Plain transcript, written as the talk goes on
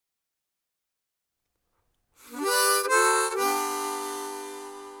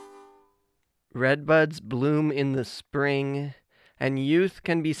Redbuds bloom in the spring, and youth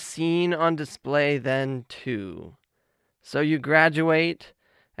can be seen on display then too. So you graduate,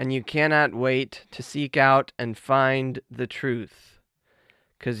 and you cannot wait to seek out and find the truth.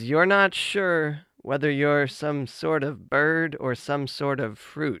 'Cause you're not sure whether you're some sort of bird or some sort of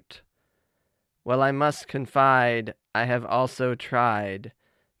fruit. Well, I must confide, I have also tried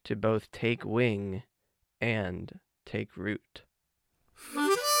to both take wing and take root.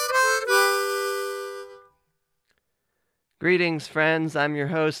 Greetings, friends. I'm your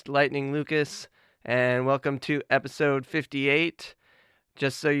host, Lightning Lucas, and welcome to episode 58.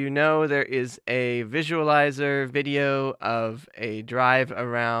 Just so you know, there is a visualizer video of a drive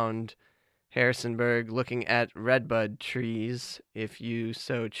around Harrisonburg looking at redbud trees. If you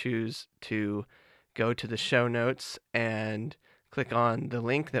so choose to go to the show notes and click on the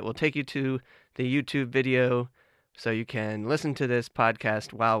link that will take you to the YouTube video so you can listen to this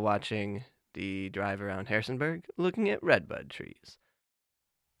podcast while watching the drive around Harrisonburg looking at redbud trees.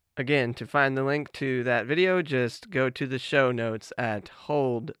 Again, to find the link to that video, just go to the show notes at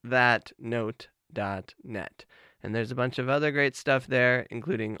holdthatnote.net. And there's a bunch of other great stuff there,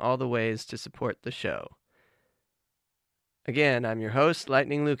 including all the ways to support the show. Again, I'm your host,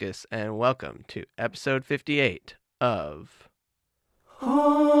 Lightning Lucas, and welcome to episode 58 of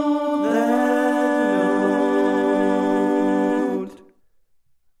Hold That Note.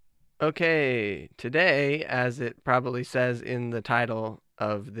 Okay, today, as it probably says in the title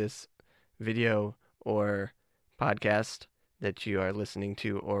of this video or podcast that you are listening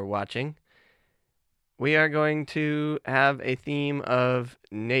to or watching, we are going to have a theme of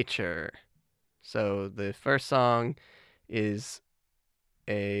nature. So the first song is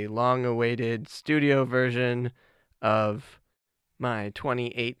a long-awaited studio version of my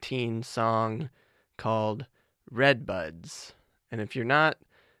 2018 song called Redbuds. And if you're not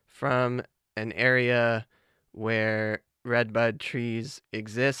from an area where redbud trees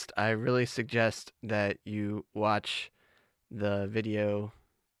exist, I really suggest that you watch the video,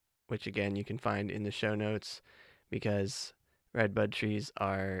 which again you can find in the show notes, because redbud trees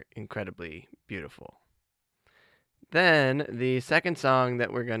are incredibly beautiful. Then the second song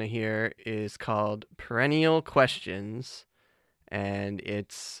that we're going to hear is called Perennial Questions, and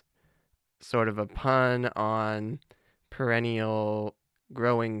it's sort of a pun on perennial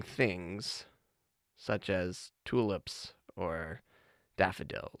growing things, such as tulips or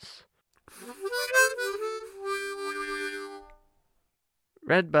daffodils.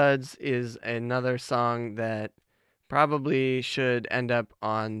 Redbuds is another song that probably should end up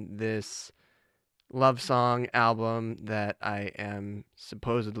on this love song album that I am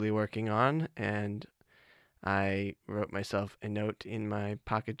supposedly working on, and I wrote myself a note in my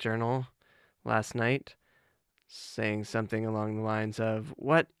pocket journal last night saying something along the lines of,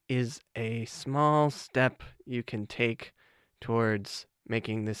 what is a small step you can take towards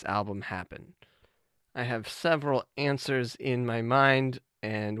making this album happen? I have several answers in my mind,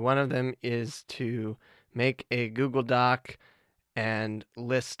 and one of them is to make a Google Doc and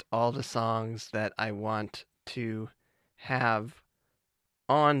list all the songs that I want to have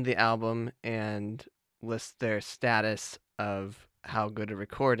on the album and list their status of how good a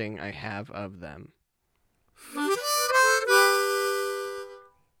recording I have of them.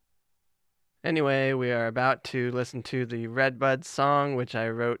 Anyway, we are about to listen to the Redbud song, which I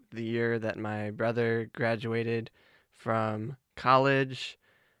wrote the year that my brother graduated from college.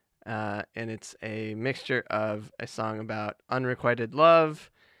 And it's a mixture of a song about unrequited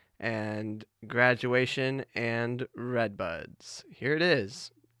love and graduation and redbuds. Here it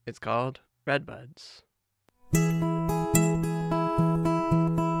is. It's called Redbuds.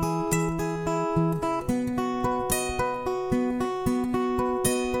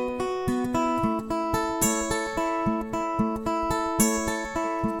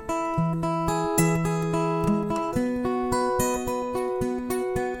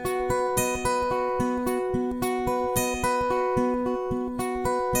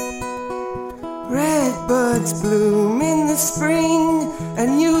 Redbuds bloom in the spring,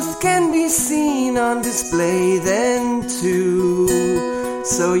 and youth can be seen on display then too.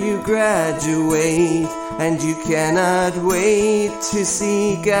 So you graduate, and you cannot wait to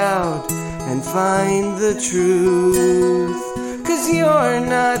seek out and find the truth. 'Cause you're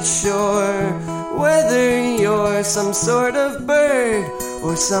not sure whether you're some sort of bird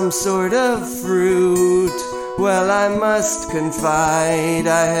or some sort of fruit. Well, I must confide,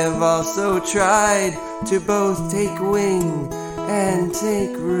 I have also tried to both take wing and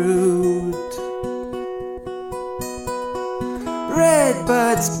take root. Red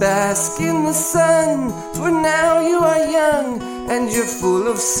buds bask in the sun, for now you are young and you're full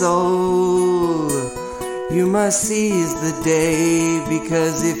of soul. You must seize the day,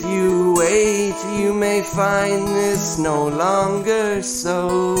 because if you wait, you may find this no longer so.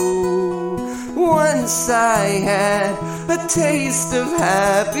 Once I had a taste of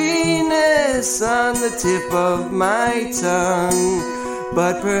happiness on the tip of my tongue,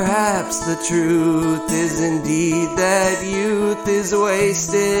 but perhaps the truth is indeed that youth is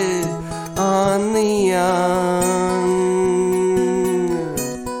wasted on the young.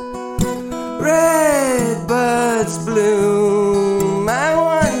 Red buds bloom, I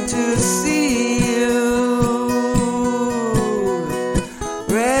want to see you.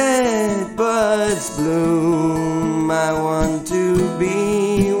 Red buds bloom, I want to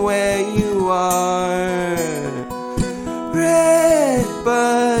be where you are. Red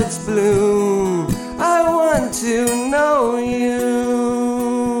buds bloom, I want to know you.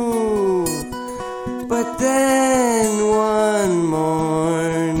 But then one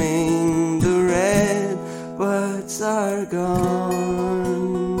morning the red buds are gone.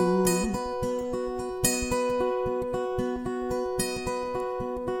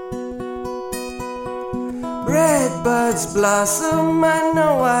 Red buds blossom, I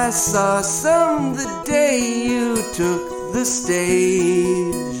know I saw some the day you took the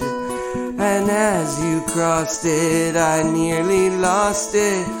stage. And as you crossed it, I nearly lost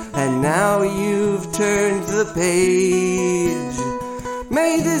it, and now you've turned the page.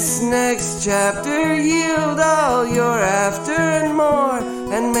 May this next chapter yield all you're after and more,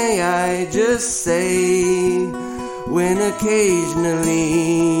 and may I just say, when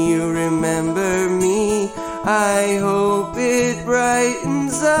occasionally you remember me, I hope it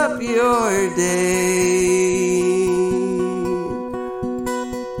brightens up your day.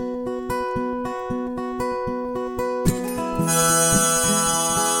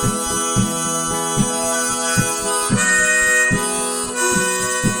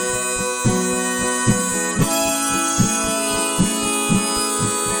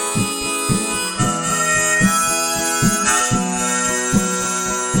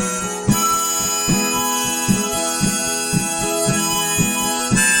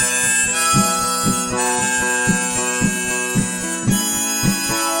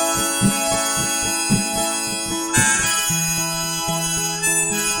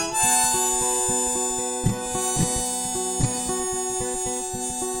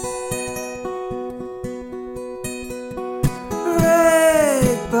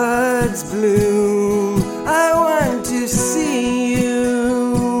 Buds bloom, I want to see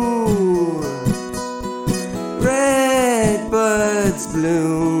you. Red buds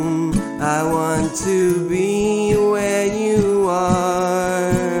bloom, I want to be where you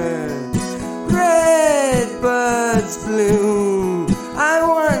are. Red buds bloom, I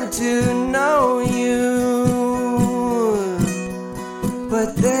want to know you.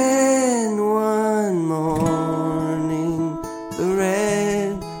 But then one morning the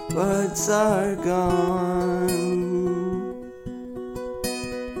red buds are gone.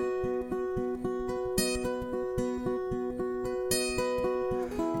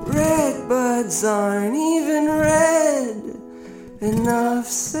 Red buds aren't even red, enough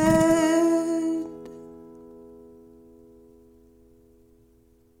said.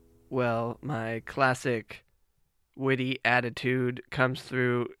 Well, my classic witty attitude comes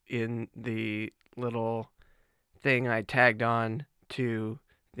through in the little thing I tagged on to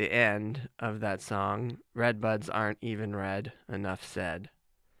the end of that song. Red buds aren't even red, enough said.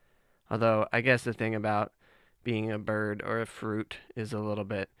 Although I guess the thing about being a bird or a fruit is a little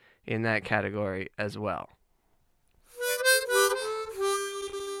bit in that category as well.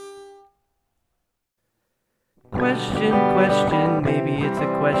 Question, question, maybe it's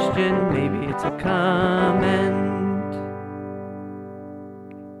a question, maybe it's a comment.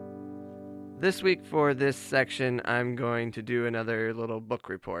 This week for this section, I'm going to do another little book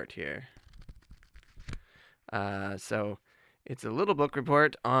report here. So it's a little book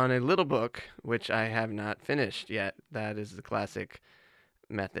report on a little book, which I have not finished yet. That is the classic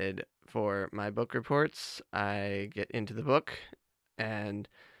method for my book reports. I get into the book and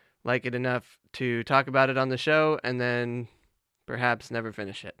like it enough to talk about it on the show and then perhaps never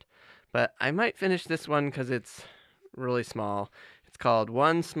finish it. But I might finish this one because it's really small. It's called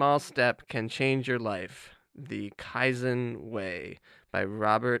One Small Step Can Change Your Life, The Kaizen Way by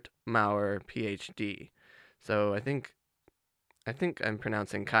Robert Maurer, PhD. So I think I'm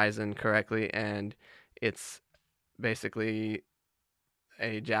pronouncing Kaizen correctly, and it's basically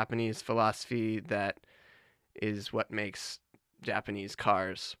a Japanese philosophy that is what makes Japanese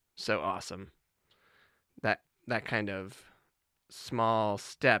cars so awesome. That kind of small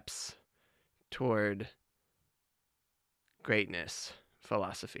steps toward greatness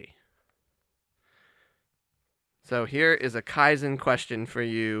philosophy. So here is a Kaizen question for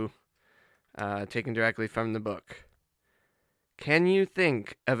you, taken directly from the book. Can you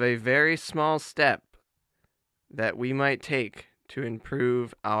think of a very small step that we might take to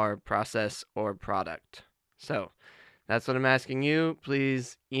improve our process or product? So that's what I'm asking you.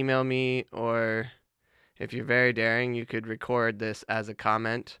 Please email me, or if you're very daring, you could record this as a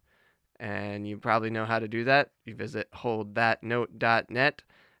comment, and you probably know how to do that. You visit holdthatnote.net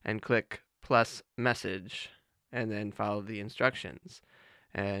and click plus message, and then follow the instructions.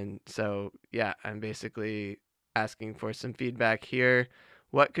 And so, yeah, I'm basically asking for some feedback here.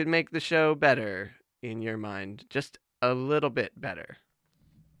 What could make the show better in your mind? Just a little bit better.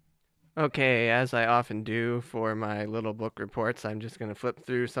 Okay, as I often do for my little book reports, I'm just going to flip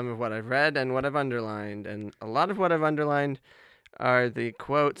through some of what I've read and what I've underlined. And a lot of what I've underlined are the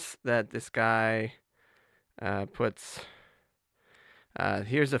quotes that this guy puts.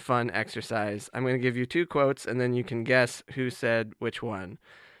 Here's a fun exercise. I'm going to give you 2 quotes, and then you can guess who said which one.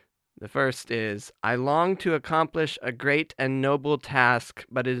 The first is, I long to accomplish a great and noble task,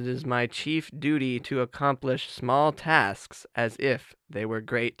 but it is my chief duty to accomplish small tasks as if they were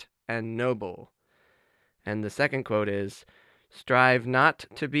great and noble. And the second quote is, strive not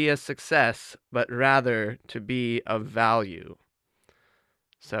to be a success, but rather to be of value.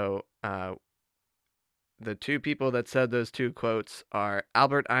 So, the 2 people that said those 2 quotes are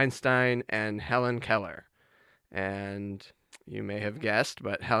Albert Einstein and Helen Keller. And you may have guessed,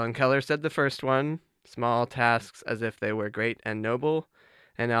 but Helen Keller said the first one, small tasks as if they were great and noble,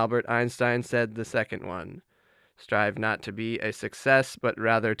 and Albert Einstein said the second one, strive not to be a success, but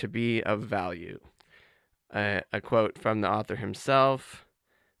rather to be of value. A quote from the author himself,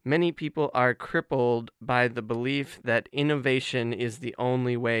 many people are crippled by the belief that innovation is the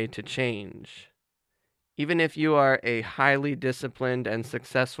only way to change. Even if you are a highly disciplined and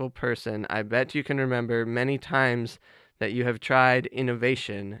successful person, I bet you can remember many times that you have tried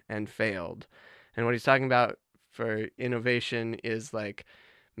innovation and failed. And what he's talking about for innovation is like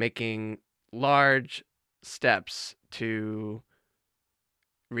making large steps to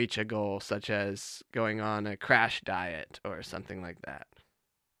reach a goal, such as going on a crash diet or something like that.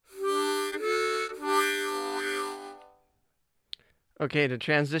 Okay, to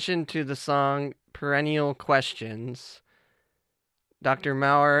transition to the song Perennial Questions, Dr.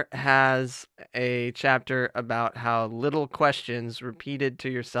 Maurer has a chapter about how little questions repeated to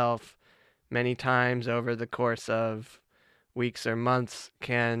yourself many times over the course of weeks or months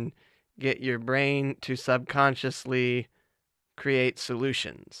can get your brain to subconsciously create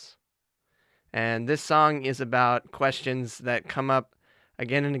solutions. And this song is about questions that come up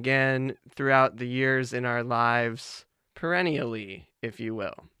again and again throughout the years in our lives, perennially, if you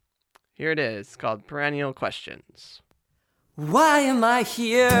will. Here it is, called Perennial Questions. Why am I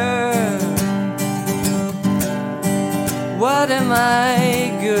here? What am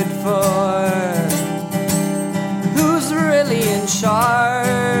I good for? Who's really in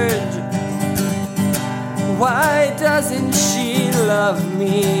charge? Why doesn't she love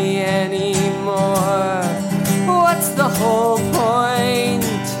me anymore? What's the whole point?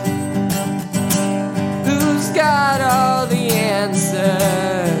 Who's got all the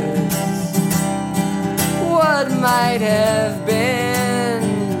answers? What might have been?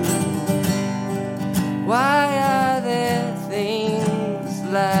 Why are there things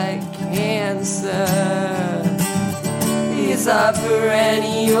like cancer? These are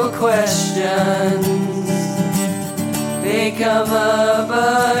perennial questions. They come up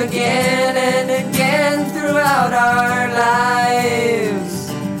again and again throughout our lives.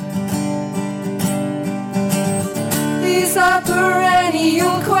 These are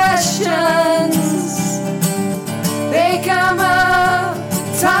perennial questions. They come up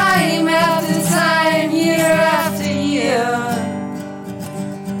time after time, year after year.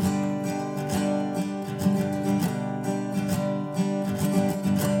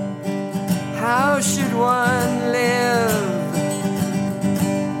 How should one live?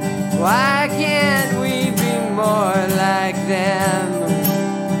 Why can't we be more like them?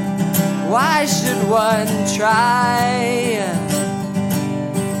 Why should one try?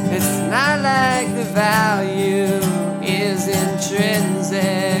 It's not like the value is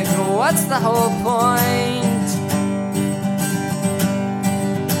intrinsic. What's the whole point?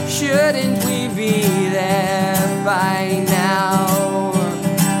 Shouldn't we be there by now?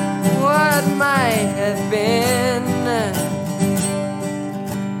 What might have been,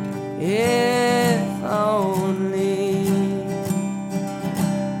 if only.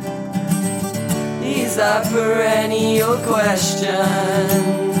 These are are perennial questions.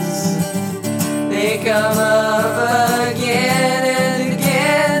 They come up again and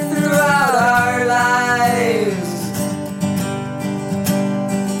again throughout our lives.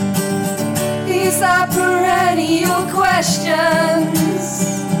 These are perennial questions.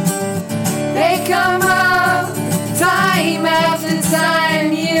 They come up time after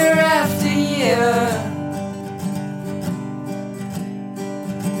time, year after year.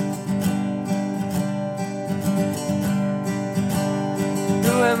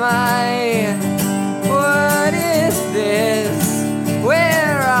 Who am I? What is this?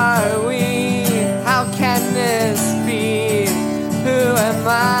 Where are we? How can this be? Who am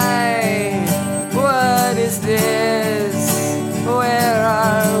I? What is this? Where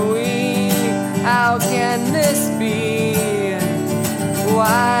are we? How can this be?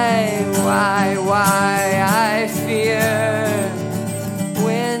 Why I fear?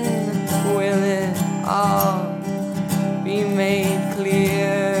 When will it all be made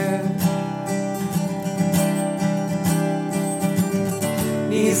clear?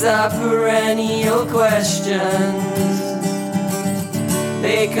 These are perennial questions.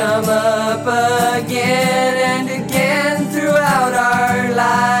 They come up again and again throughout our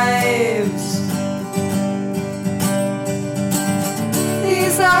lives.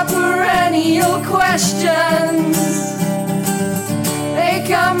 These are perennial questions. They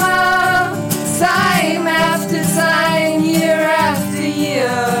come up time after time, year after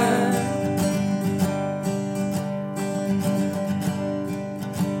year.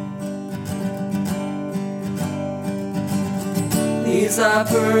 These are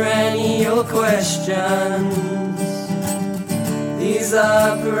perennial questions. These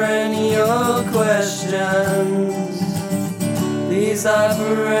are perennial questions. These are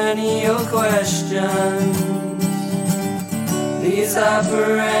perennial questions. These are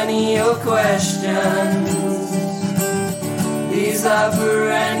perennial questions. These are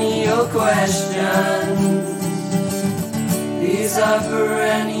perennial questions. These are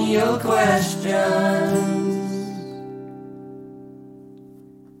perennial questions.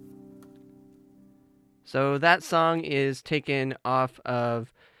 So that song is taken off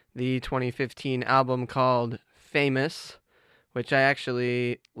of the 2015 album called Famous, which I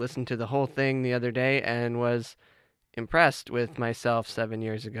actually listened to the whole thing the other day and was impressed with myself 7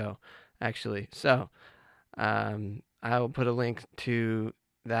 years ago, actually. So I will put a link to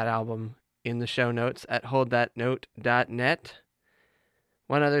that album in the show notes at holdthatnote.net.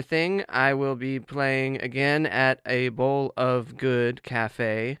 One other thing, I will be playing again at a Bowl of Good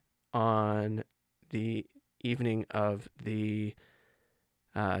Cafe on the evening of the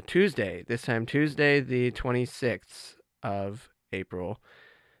Tuesday, this time Tuesday the 26th of April,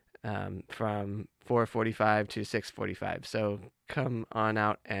 from 4:45 to 6:45. So come on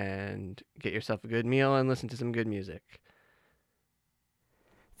out and get yourself a good meal and listen to some good music.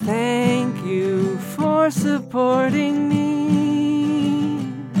 Thank you for supporting me.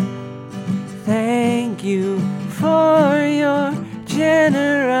 Thank you for your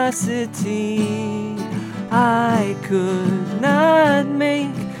generosity. I could not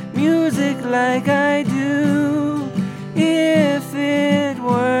make music like I do if it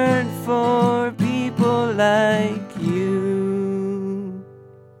weren't for people like you.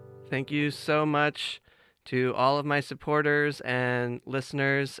 Thank you so much to all of my supporters and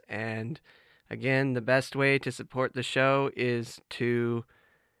listeners. And again, the best way to support the show is to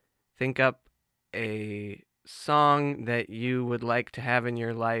think up a song that you would like to have in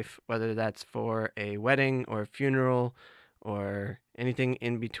your life, whether that's for a wedding or a funeral or anything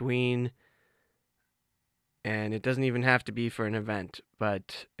in between. And it doesn't even have to be for an event.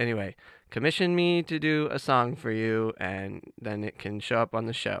 But anyway, commission me to do a song for you, and then it can show up on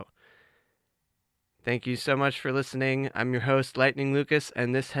the show. Thank you so much for listening. I'm your host, Lightning Lucas,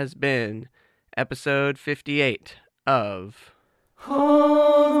 and this has been episode 58 of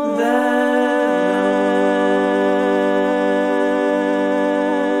Hold That